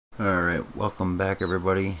Alright, welcome back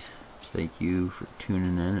everybody. Thank you for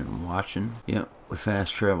tuning in and watching. Yep, we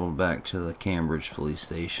fast traveled back to the Cambridge police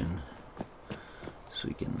station so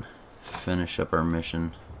we can finish up our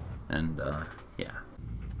mission. And yeah.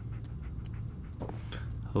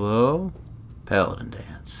 Hello? Paladin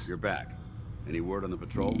Dance. You're back. Any word on the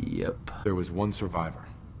patrol? Yep. There was one survivor.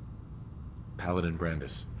 Paladin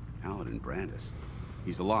Brandis. Paladin Brandis.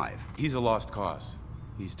 He's alive. He's a lost cause.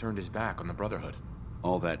 He's turned his back on the Brotherhood.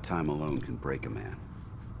 All that time alone can break a man.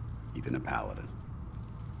 Even a paladin.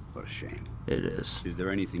 What a shame. It is. Is there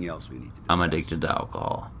anything else we need to discuss? I'm addicted to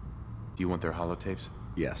alcohol. Do you want their holotapes?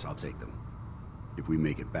 Yes, I'll take them. If we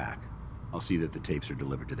make it back, I'll see that the tapes are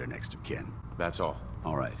delivered to their next of kin. That's all.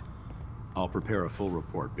 All right. I'll prepare a full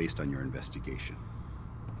report based on your investigation.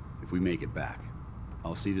 If we make it back,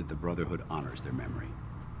 I'll see that the Brotherhood honors their memory.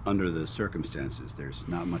 Under the circumstances, there's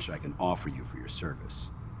not much I can offer you for your service.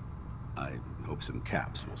 I hope some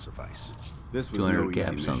caps will suffice. This was 200 no easy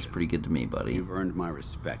caps mission. sounds pretty good to me, buddy. You've earned my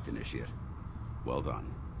respect, Initiate. Well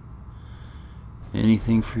done.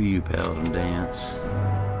 Anything for you, Paladin Dance.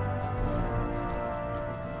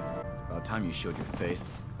 About time you showed your face.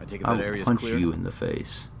 I take it I'll that area's punch clear. you in the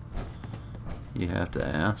face. You have to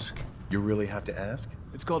ask. You really have to ask?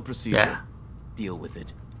 It's called procedure. Yeah. Deal with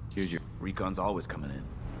it. Here's your recon's always coming in.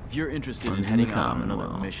 If you're interested in Runs in heading the out on another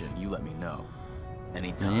Commonwealth. mission, you let me know. Yeah,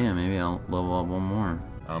 Anytime. maybe I'll level up one more.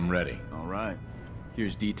 I'm ready. All right.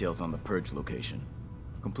 Here's details on the purge location.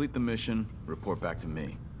 Complete the mission, report back to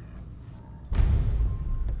me.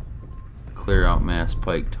 Clear out Mass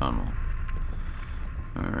Pike Tunnel.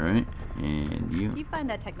 Alright, and Did you. you find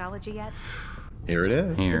that technology yet? Here it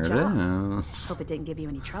is. Here it Good job. is. Hope it didn't give you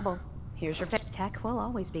any trouble. Here's your pick. Tech will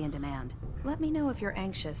always be in demand. Let me know if you're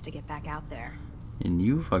anxious to get back out there. And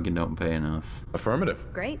you fucking don't pay enough. Affirmative.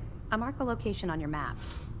 Great. I marked the location on your map.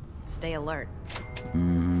 Stay alert.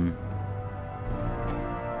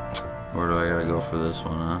 Where do I gotta go for this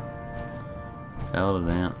one, huh? Paladin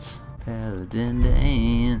Dance. Paladin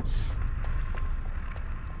Dance.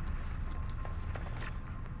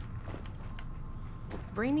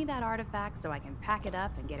 Bring me that artifact so I can pack it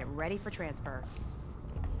up and get it ready for transfer.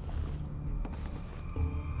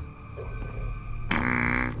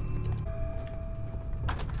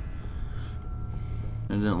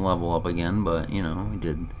 I didn't level up again, but you know, we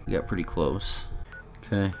did. We got pretty close.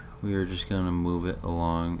 Okay, we are just gonna move it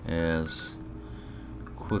along as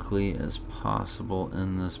quickly as possible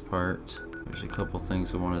in this part. There's a couple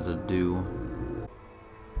things I wanted to do.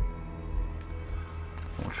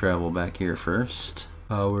 We'll travel back here first.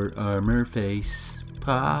 Power armor face.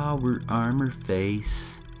 Power armor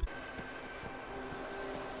face.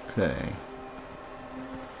 Okay.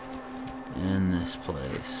 In this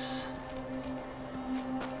place.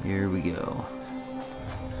 Here we go.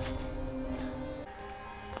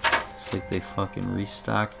 It's like they fucking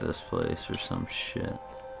restocked this place or some shit.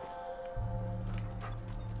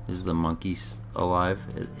 Is the monkey alive?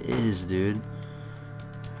 It is, dude.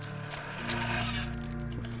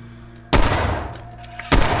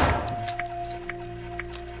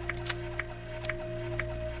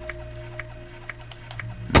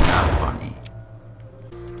 Not funny.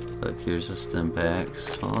 Look, here's the stim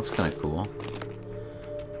packs. Well, that's kind of cool.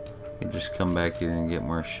 You can just come back here and get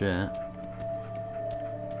more shit.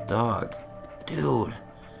 Dog. Dude.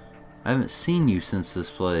 I haven't seen you since this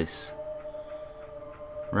place.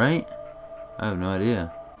 Right? I have no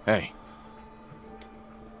idea. Hey.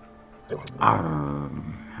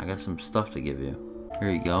 I got some stuff to give you. Here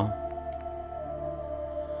you go.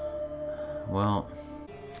 Well.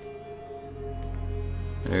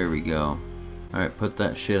 There we go. Alright, put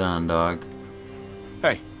that shit on, dog.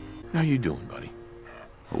 Hey. How you doing, buddy?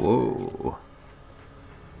 Whoa.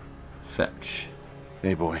 Fetch.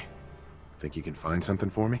 Hey, boy. Think you can find something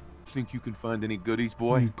for me? Think you can find any goodies,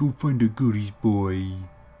 boy? Go find the goodies, boy.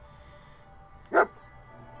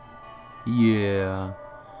 Yeah.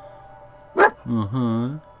 Uh-huh.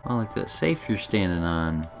 I like that safe you're standing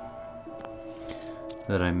on.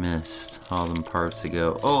 That I missed all them parts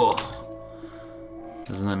ago. Oh!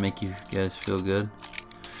 Doesn't that make you guys feel good?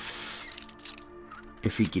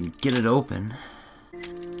 If you can get it open.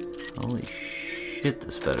 Holy shit,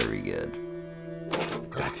 this better be good.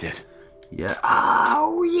 That's it. Yeah.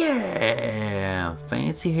 Oh, yeah!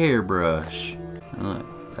 Fancy hairbrush. And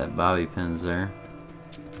look, that bobby pin's there.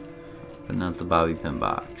 But not the bobby pin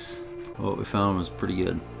box. What we found was pretty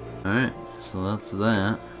good. Alright, so that's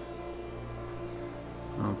that.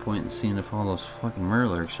 No point in seeing if all those fucking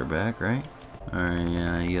murlurks are back, right? Alright,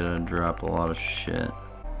 yeah, you gotta drop a lot of shit.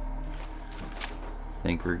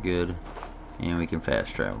 Think we're good. And we can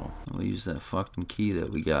fast travel. We'll use that fucking key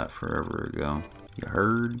that we got forever ago. You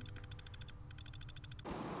heard?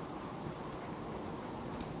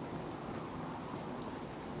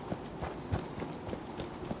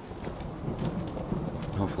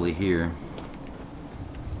 hopefully here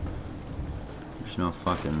there's no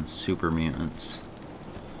fucking super mutants.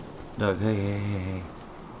 Doug, hey.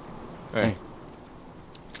 Hey.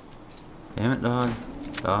 Damn it, dog.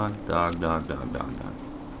 Dog.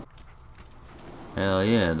 Hell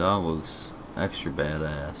yeah, dog looks extra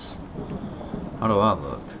badass. How do I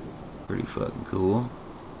look? Pretty fucking cool.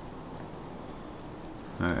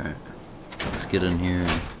 Alright. Let's get in here.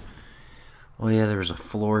 Oh yeah, there was a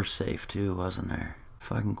floor safe too, wasn't there?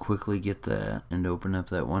 If I can quickly get that and open up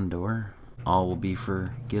that one door, all will be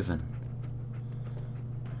forgiven.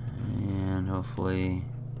 And hopefully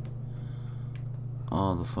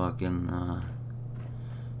all the fucking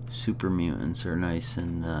super mutants are nice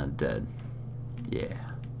and dead. Yeah,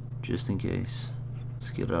 just in case. Let's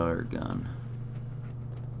get out our gun.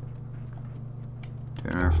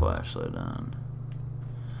 Turn our flashlight on.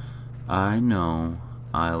 I know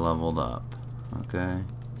I leveled up, okay?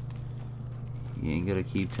 You ain't gonna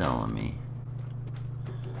keep telling me.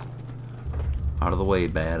 Out of the way,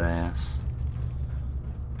 badass.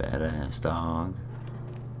 Badass dog.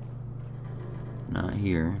 Not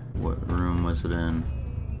here. What room was it in?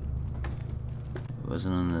 It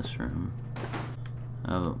wasn't in this room.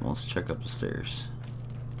 Let's check up the stairs.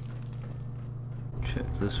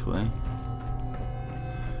 Check this way.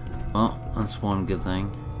 Well, that's one good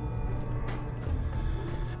thing.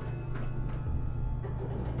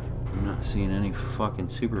 I'm not seeing any fucking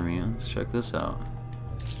super mutants. Check this out.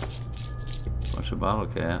 Bunch of bottle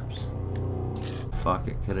caps. Fuck,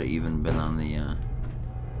 it could have even been on the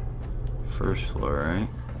first floor, right?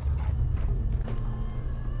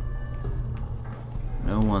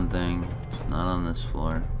 Know one thing, it's not on this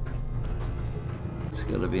floor. It's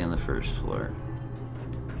gotta be on the first floor.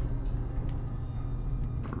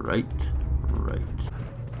 Right.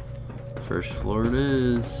 First floor it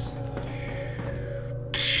is.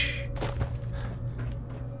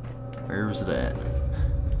 Where was it at?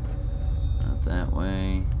 Not that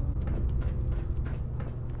way.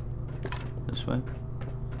 This way?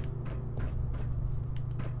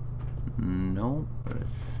 No.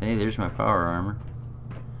 Hey, there's my power armor.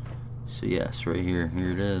 So yes, right here.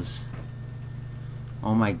 Here it is.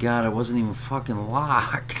 Oh my god, it wasn't even fucking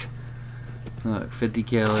locked. Look, 50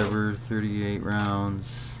 caliber, 38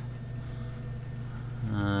 rounds.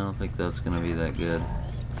 I don't think that's gonna be that good.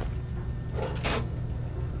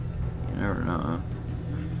 You never know.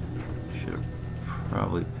 Should have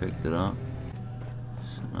probably picked it up.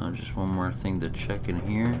 So now just one more thing to check in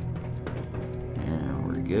here. And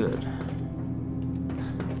we're good.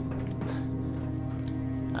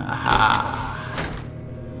 Aha!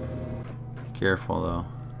 Careful though.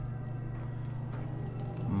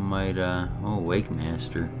 Might oh, Wake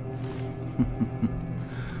Master.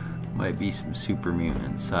 Might be some super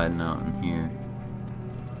mutants hiding out in here.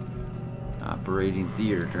 Operating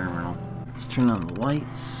theater terminal. Let's turn on the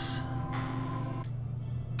lights.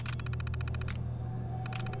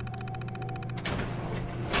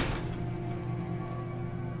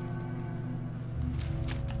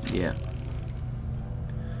 Yeah.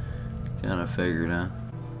 Kinda figured, huh?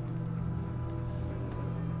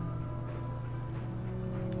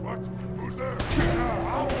 What? Who's there?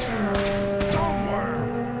 Out there! Somewhere!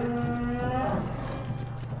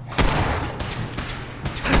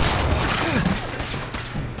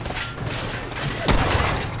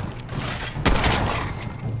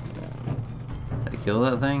 Did I kill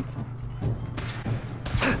that thing?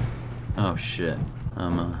 Oh shit.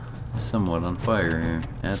 I'm somewhat on fire here.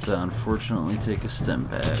 I have to unfortunately take a stim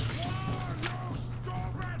pack.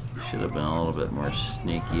 Should have been a little bit more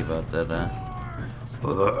sneaky about that,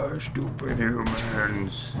 stupid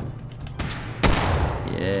humans.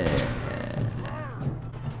 Yeah.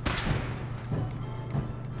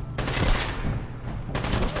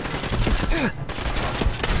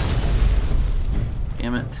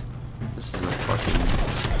 Damn it. This is a fucking...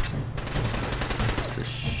 It's the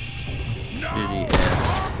shitty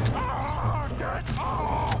ass.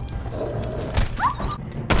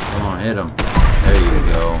 Come on, hit him. There you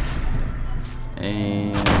go.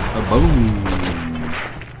 And a boom.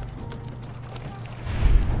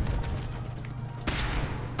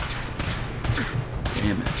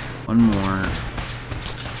 Damn it. One more.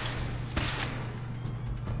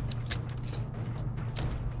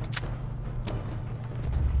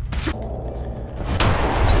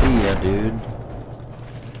 See ya, dude.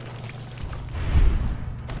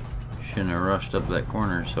 Shouldn't have rushed up that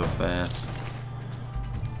corner so fast.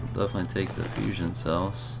 Definitely take the fusion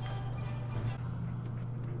cells.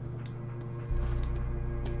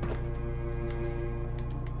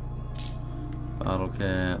 Bottle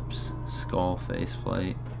caps, skull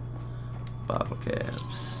faceplate, bottle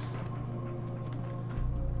caps.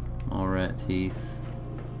 Mole rat teeth.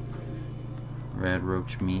 Rad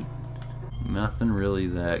roach meat. Nothing really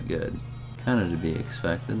that good. Kind of to be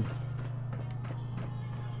expected.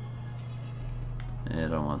 I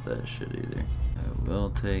don't want that shit either. I will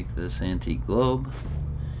take this antique globe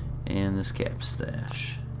and this cap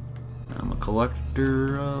stash. I'm a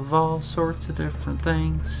collector of all sorts of different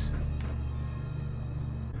things.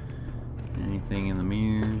 Anything in the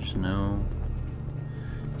mirrors? No.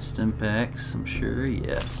 Stim packs, I'm sure,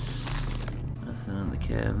 yes. Nothing in the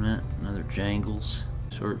cabinet. Another Jangles.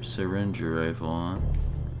 Short syringe rifle, huh?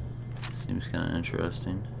 Seems kind of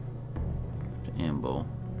interesting. Ambo,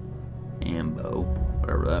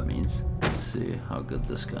 whatever that means. Let's see how good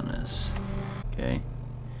this gun is. Okay.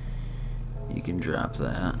 You can drop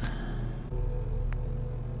that.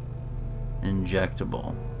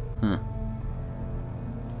 Injectable. Huh.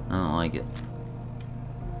 I don't like it.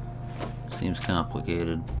 Seems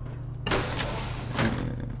complicated.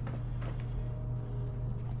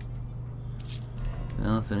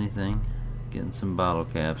 Well, if anything, getting some bottle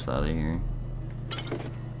caps out of here.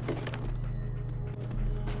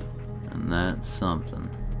 And that's something.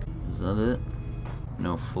 Is that it?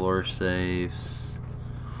 No floor safes.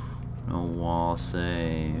 No wall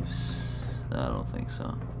safes. I don't think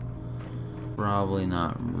so. Probably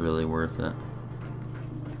not really worth it,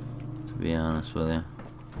 to be honest with you.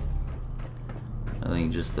 I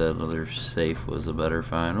think just that other safe was a better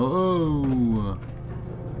find. Whoa!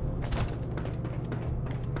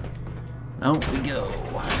 Out we go.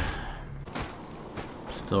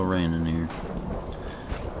 Still raining here.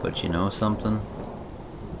 But you know something?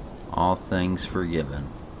 All things forgiven.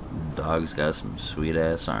 And dog's got some sweet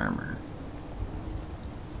ass armor.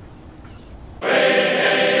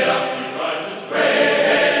 Way up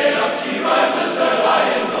she rises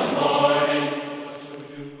early in the morning. What shall we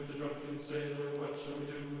do with the drunken sailor?